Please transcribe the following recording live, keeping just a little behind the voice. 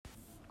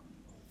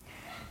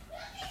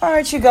All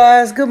right, you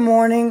guys, good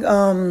morning.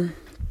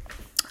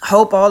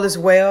 Hope all is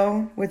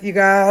well with you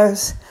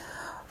guys.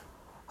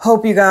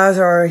 Hope you guys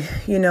are,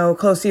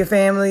 close to your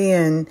family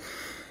and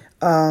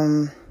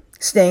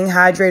staying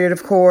hydrated,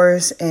 of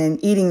course,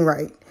 and eating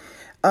right.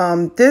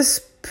 This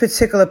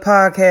particular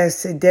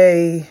podcast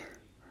today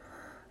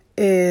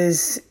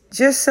is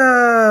just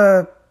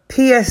a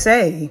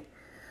PSA.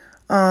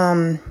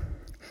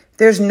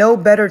 There's no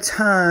better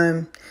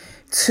time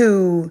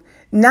to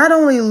not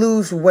only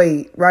lose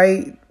weight,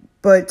 right,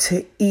 but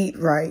to eat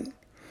right,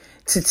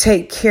 to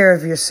take care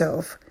of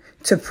yourself,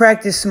 to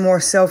practice more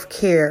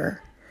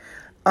self-care,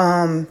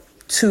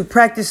 to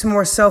practice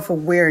more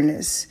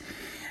self-awareness.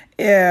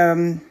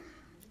 Now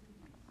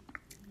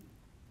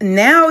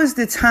is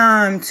the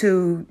time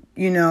to,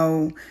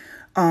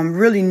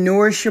 really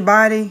nourish your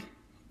body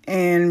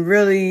and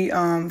really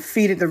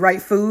feed it the right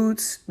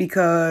foods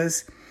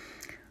because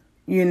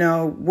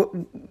of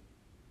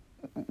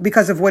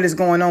what is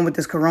going on with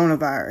this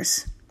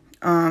coronavirus.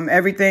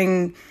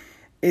 Everything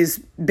is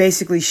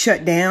basically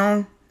shut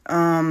down,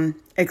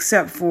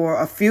 except for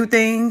a few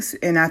things.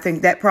 And I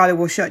think that probably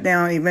will shut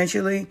down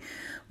eventually.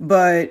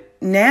 But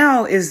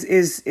now this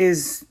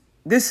is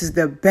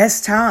the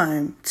best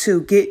time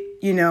to get,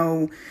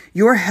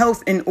 your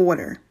health in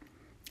order.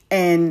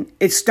 And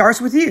it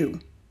starts with you.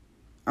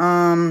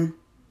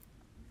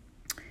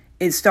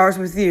 It starts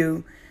with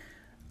you.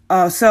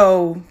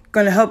 So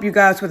going to help you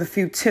guys with a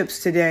few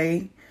tips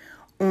today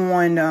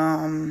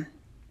on,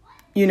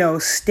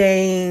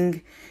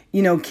 staying,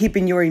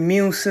 keeping your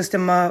immune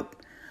system up,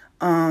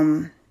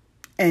 and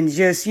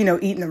just,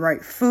 eating the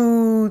right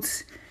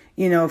foods.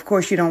 Of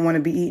course, you don't want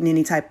to be eating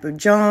any type of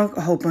junk,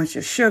 a whole bunch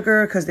of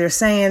sugar, because they're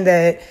saying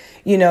that,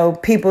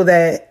 people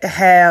that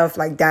have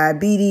like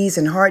diabetes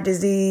and heart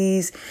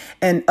disease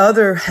and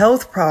other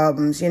health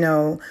problems,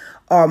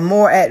 are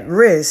more at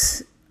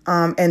risk,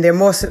 and they're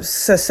more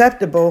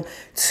susceptible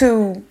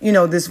to,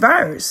 this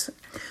virus.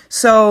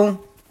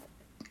 So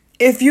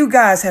if you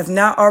guys have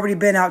not already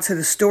been out to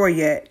the store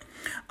yet,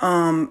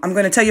 I'm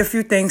going to tell you a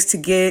few things to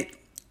get.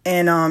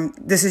 And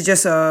this is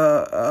just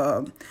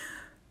a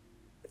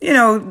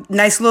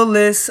nice little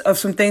list of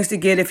some things to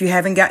get if you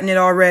haven't gotten it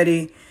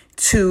already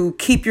to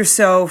keep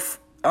yourself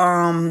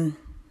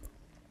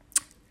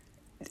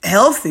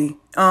healthy.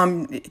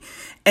 And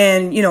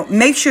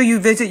make sure you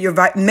visit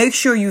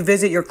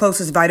your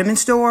closest vitamin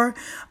store,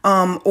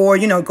 or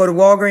go to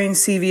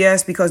Walgreens,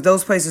 CVS, because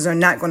those places are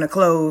not going to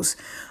close.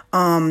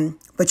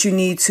 But you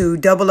need to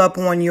double up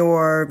on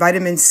your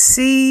vitamin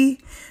C,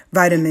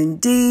 vitamin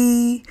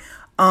D,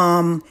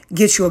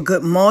 get you a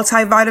good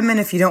multivitamin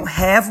if you don't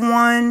have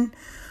one.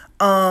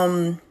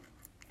 I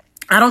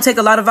don't take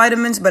a lot of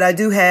vitamins, but I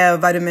do have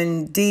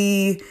vitamin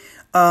D.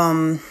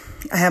 I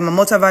have my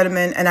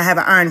multivitamin and I have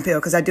an iron pill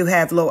because I do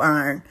have low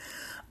iron.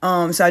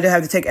 So I do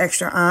have to take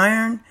extra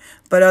iron.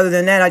 But other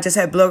than that, I just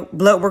had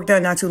blood work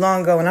done not too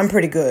long ago and I'm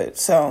pretty good.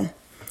 So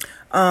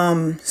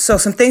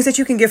some things that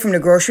you can get from the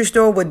grocery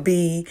store would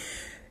be,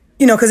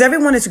 because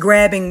everyone is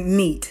grabbing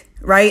meat,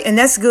 right? And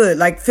that's good.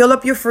 Like fill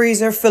up your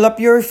freezer, fill up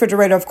your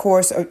refrigerator, of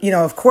course.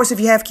 Of course, if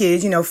you have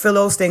kids, fill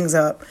those things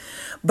up.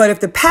 But if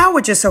the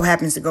power just so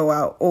happens to go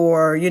out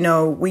or,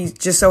 we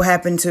just so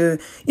happen to,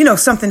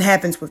 something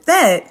happens with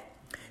that,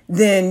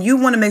 then you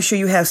want to make sure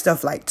you have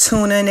stuff like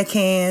tuna in a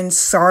can,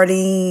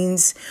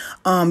 sardines,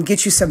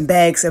 get you some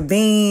bags of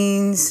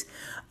beans.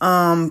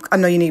 I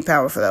know you need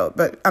power for that,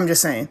 but I'm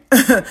just saying,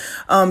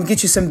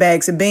 get you some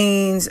bags of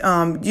beans,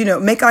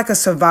 make like a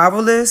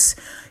survival list,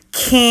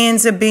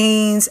 cans of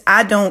beans.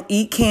 I don't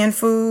eat canned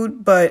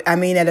food, but I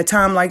mean, at a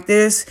time like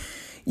this,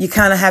 you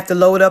kind of have to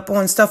load up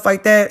on stuff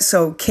like that.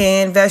 So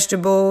canned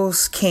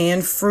vegetables,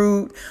 canned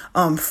fruit,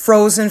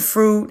 frozen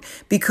fruit,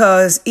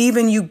 because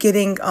even you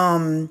getting,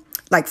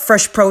 like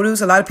fresh produce.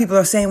 A lot of people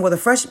are saying, well, the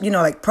fresh,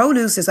 like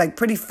produce is like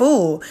pretty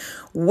full.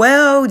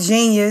 Well,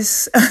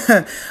 genius.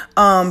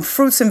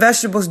 Fruits and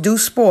vegetables do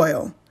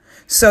spoil.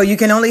 So you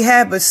can only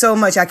have but so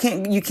much.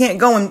 You can't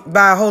go and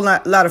buy a whole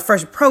lot of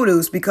fresh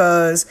produce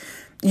because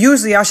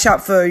usually I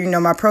shop for,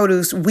 my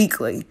produce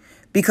weekly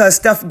because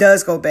stuff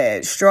does go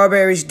bad.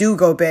 Strawberries do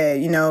go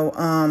bad,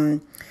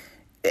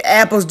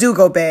 apples do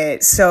go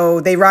bad.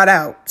 So they rot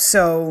out.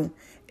 So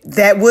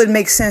that would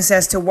make sense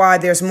as to why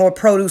there's more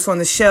produce on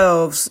the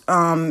shelves,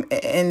 and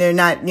they're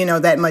not,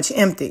 that much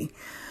empty.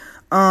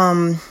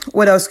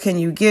 What else can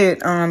you get?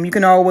 You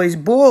can always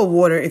boil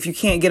water if you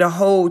can't get a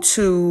hold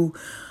to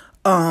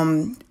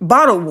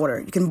bottled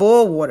water. You can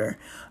boil water.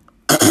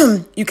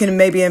 You can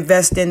maybe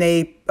invest in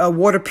a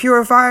water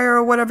purifier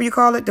or whatever you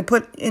call it to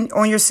put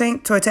on your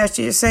sink, to attach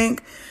to your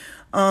sink.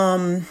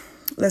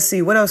 Let's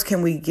see, what else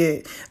can we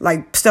get?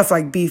 Like stuff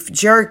like beef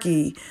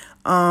jerky.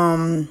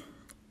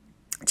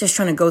 Just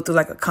trying to go through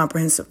like a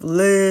comprehensive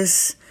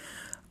list.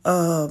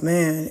 Oh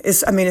man,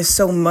 it's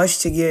so much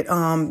to get.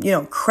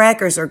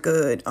 Crackers are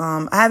good.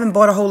 I haven't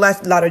bought a whole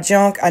lot of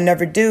junk. I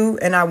never do,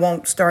 and I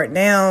won't start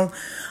now.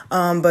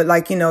 But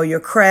like, your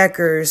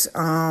crackers,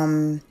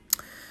 oh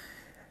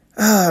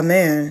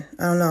man,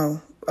 I don't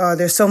know.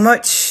 There's so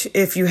much which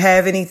if you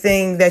have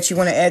anything that you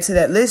want to add to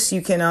that list,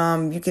 you can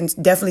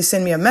definitely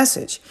send me a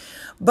message.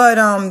 But,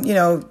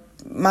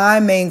 my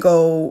main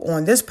goal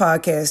on this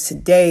podcast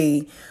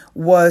today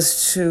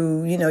was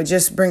to,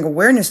 just bring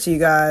awareness to you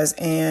guys.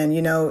 And,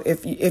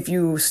 if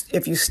you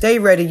stay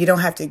ready, you don't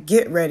have to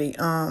get ready.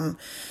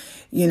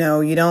 You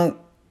don't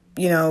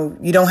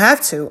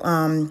have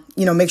to,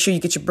 make sure you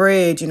get your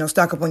bread,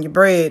 stock up on your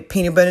bread.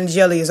 Peanut butter and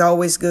jelly is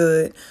always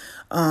good.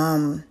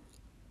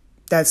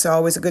 That's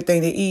always a good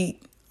thing to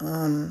eat,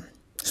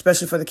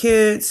 especially for the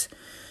kids.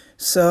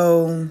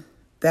 So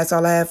that's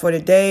all I have for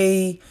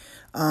today.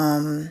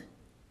 My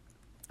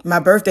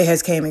birthday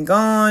has came and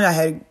gone. I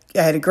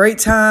had a great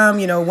time,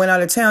 went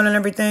out of town and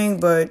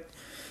everything, but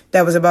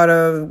that was about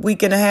a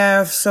week and a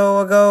half so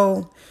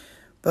ago.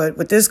 But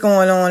with this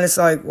going on, it's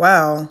like,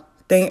 wow,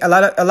 a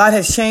lot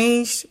has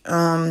changed.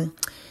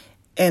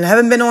 And I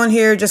haven't been on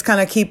here just kind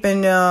of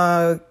keeping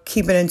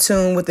in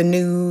tune with the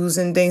news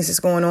and things that's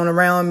going on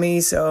around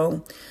me.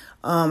 So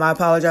I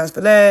apologize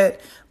for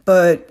that.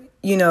 But,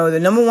 the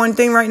number one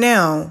thing right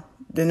now,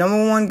 the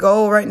number one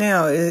goal right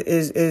now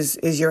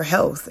is your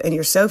health and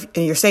your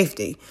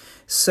safety.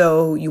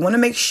 So you want to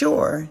make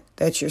sure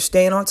that you're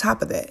staying on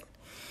top of that.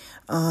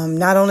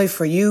 Not only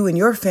for you and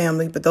your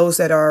family, but those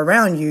that are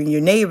around you,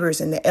 your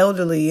neighbors and the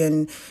elderly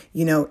and,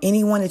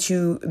 anyone that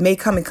you may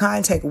come in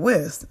contact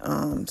with.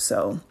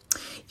 So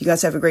you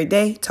guys have a great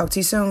day. Talk to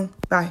you soon.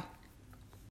 Bye.